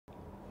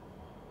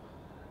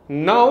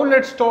Now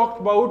let's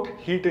talk about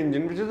heat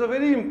engine, which is a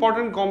very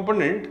important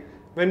component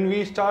when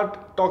we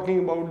start talking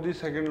about the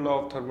second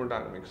law of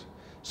thermodynamics.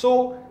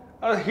 So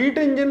a heat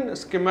engine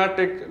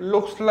schematic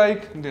looks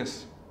like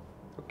this.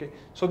 Okay,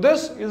 so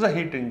this is a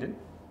heat engine.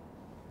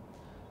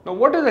 Now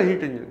what is a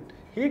heat engine?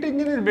 Heat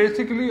engine is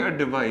basically a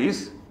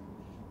device.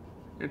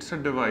 It's a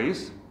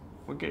device,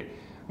 okay,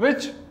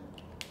 which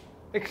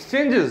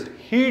exchanges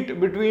heat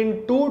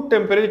between two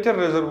temperature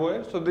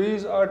reservoirs. So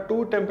these are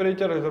two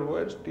temperature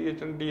reservoirs,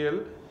 TH and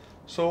TL.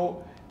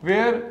 So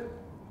where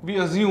we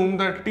assume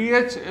that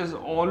TH is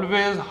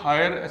always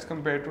higher as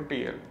compared to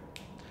TL.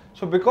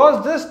 So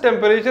because this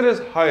temperature is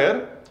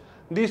higher,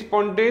 the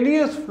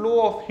spontaneous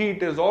flow of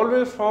heat is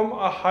always from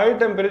a high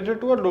temperature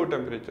to a low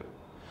temperature.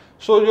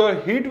 So your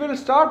heat will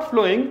start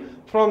flowing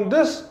from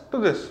this to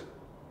this.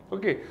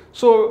 Okay,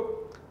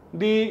 so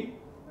the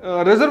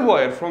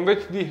reservoir from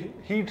which the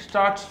heat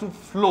starts to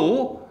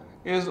flow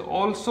is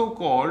also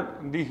called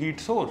the heat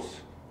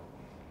source,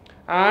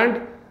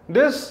 and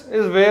this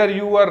is where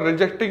you are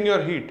rejecting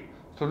your heat.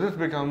 So this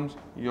becomes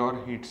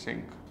your heat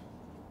sink.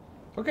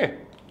 Okay,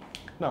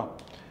 now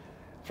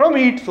from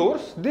heat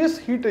source, this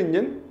heat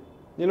engine,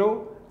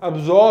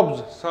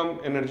 absorbs some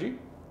energy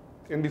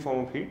in the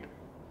form of heat.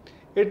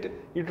 It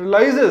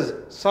utilizes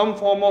some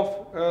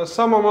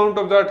amount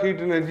of that heat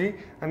energy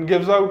and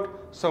gives out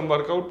some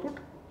work output,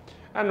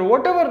 and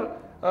whatever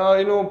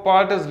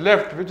part is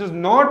left which is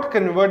not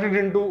converted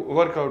into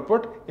work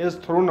output is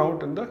thrown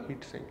out in the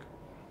heat sink.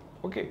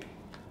 Okay,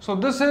 so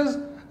this is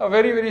a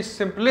very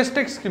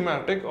simplistic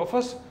schematic of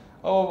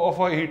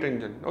a heat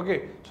engine.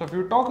 Okay, so if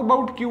you talk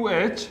about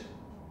QH,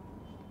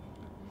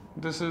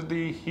 this is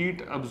the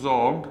heat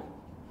absorbed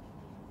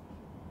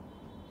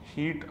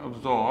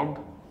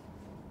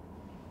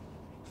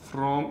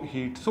from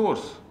heat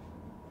source.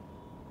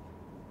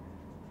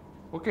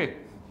 Okay,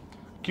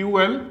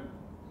 QL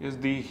is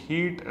the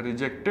heat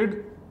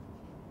rejected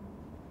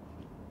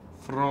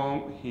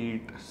from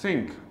heat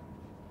sink.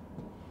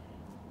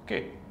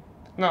 Okay,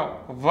 now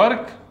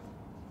work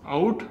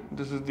out,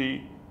 this is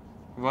the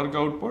work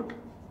output.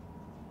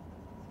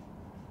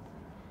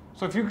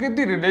 So if you get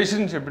the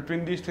relationship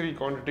between these three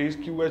quantities,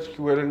 QH,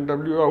 QL and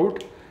W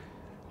out,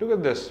 look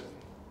at this.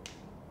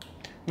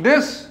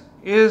 This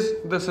is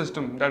the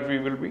system that we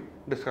will be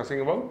discussing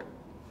about.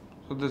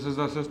 So this is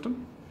the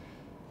system.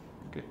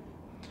 Okay,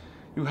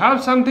 you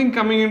have something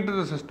coming into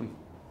the system.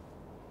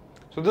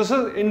 So this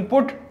is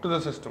input to the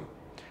system,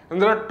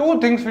 and there are two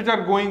things which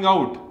are going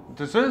out.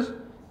 This is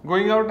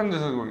going out and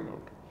this is going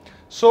out.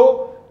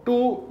 So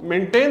to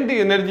maintain the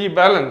energy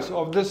balance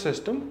of this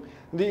system,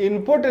 the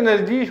input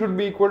energy should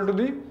be equal to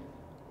the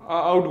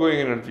outgoing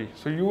energy.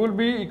 So you will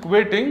be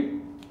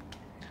equating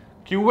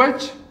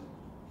QH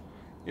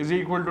is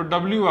equal to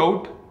W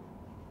out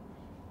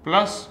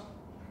plus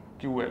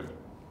QL.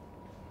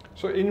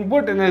 So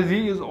input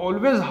energy is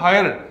always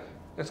higher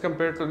as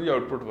compared to the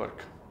output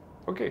work.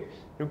 Okay,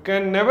 you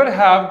can never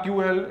have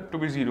QL to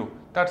be 0.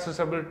 That's a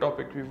separate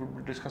topic we will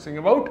be discussing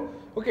about.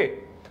 Okay,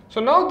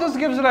 so now this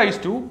gives rise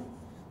to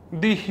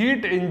the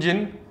heat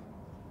engine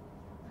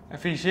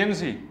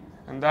efficiency,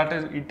 and that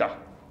is eta,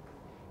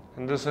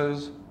 and this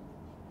is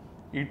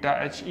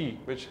eta HE,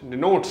 which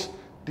denotes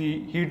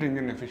the heat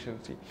engine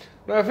efficiency.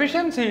 Now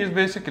efficiency is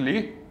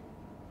basically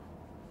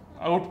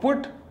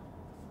output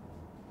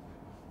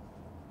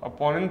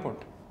upon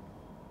input.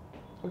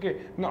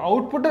 Okay, now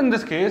output in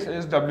this case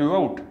is W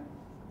out.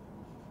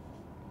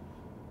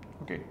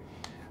 Okay,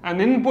 and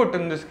input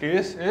in this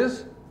case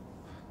is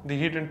the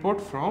heat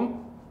input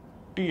from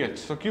TH,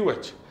 so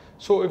QH.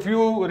 So if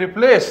you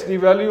replace the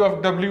value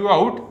of W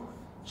out,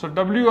 so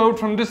W out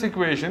from this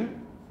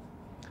equation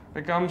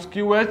becomes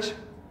QH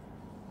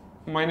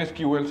minus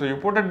QL. So you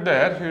put it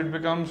there, so it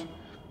becomes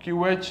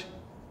QH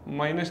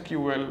minus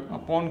QL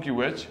upon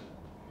QH.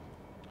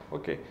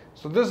 Okay,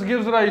 so this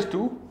gives rise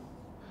to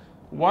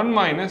 1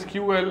 minus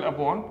QL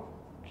upon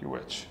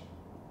QH.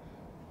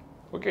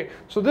 Okay,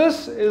 so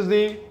this is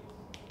the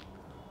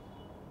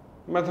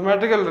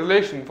mathematical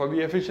relation for the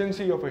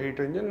efficiency of a heat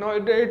engine. Now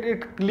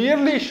it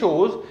clearly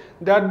shows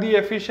that the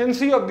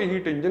efficiency of the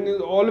heat engine is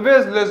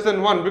always less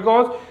than 1,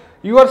 because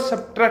you are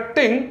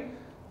subtracting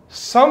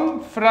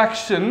some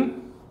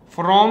fraction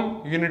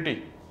from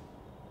unity.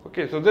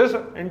 Okay, so this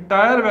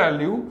entire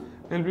value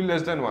will be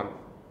less than 1.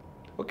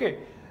 Okay,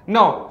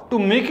 now to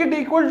make it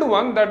equal to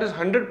 1, that is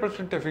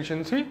 100%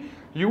 efficiency,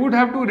 you would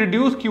have to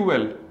reduce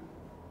QL.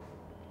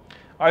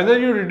 Either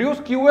you reduce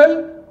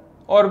QL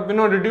or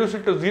reduce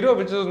it to 0,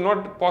 which is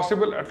not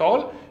possible at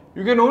all.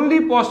 You can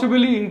only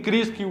possibly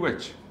increase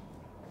QH.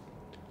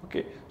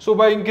 Okay, so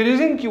by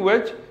increasing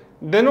QH,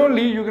 then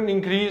only you can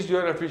increase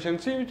your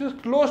efficiency, which is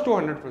close to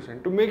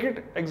 100%. To make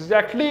it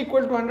exactly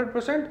equal to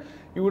 100%,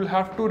 you will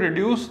have to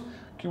reduce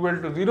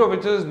QL to 0,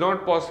 which is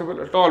not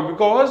possible at all,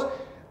 because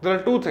there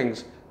are two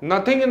things.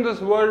 Nothing in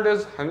this world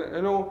is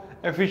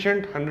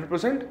efficient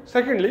 100%.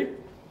 Secondly,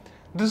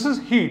 this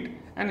is heat,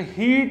 and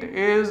heat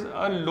is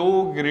a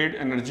low grade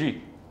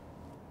energy.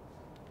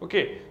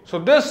 Okay, so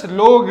this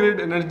low grade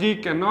energy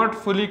cannot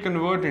fully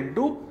convert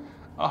into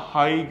a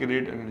high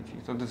grade energy.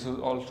 So this is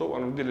also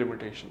one of the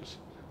limitations.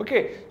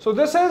 Okay, so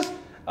this is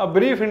a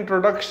brief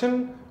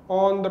introduction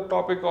on the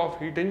topic of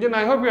heat engine.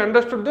 I hope you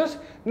understood this.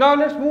 Now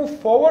let's move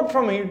forward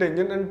from heat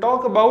engine and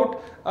talk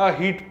about a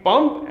heat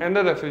pump and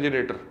a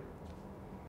refrigerator.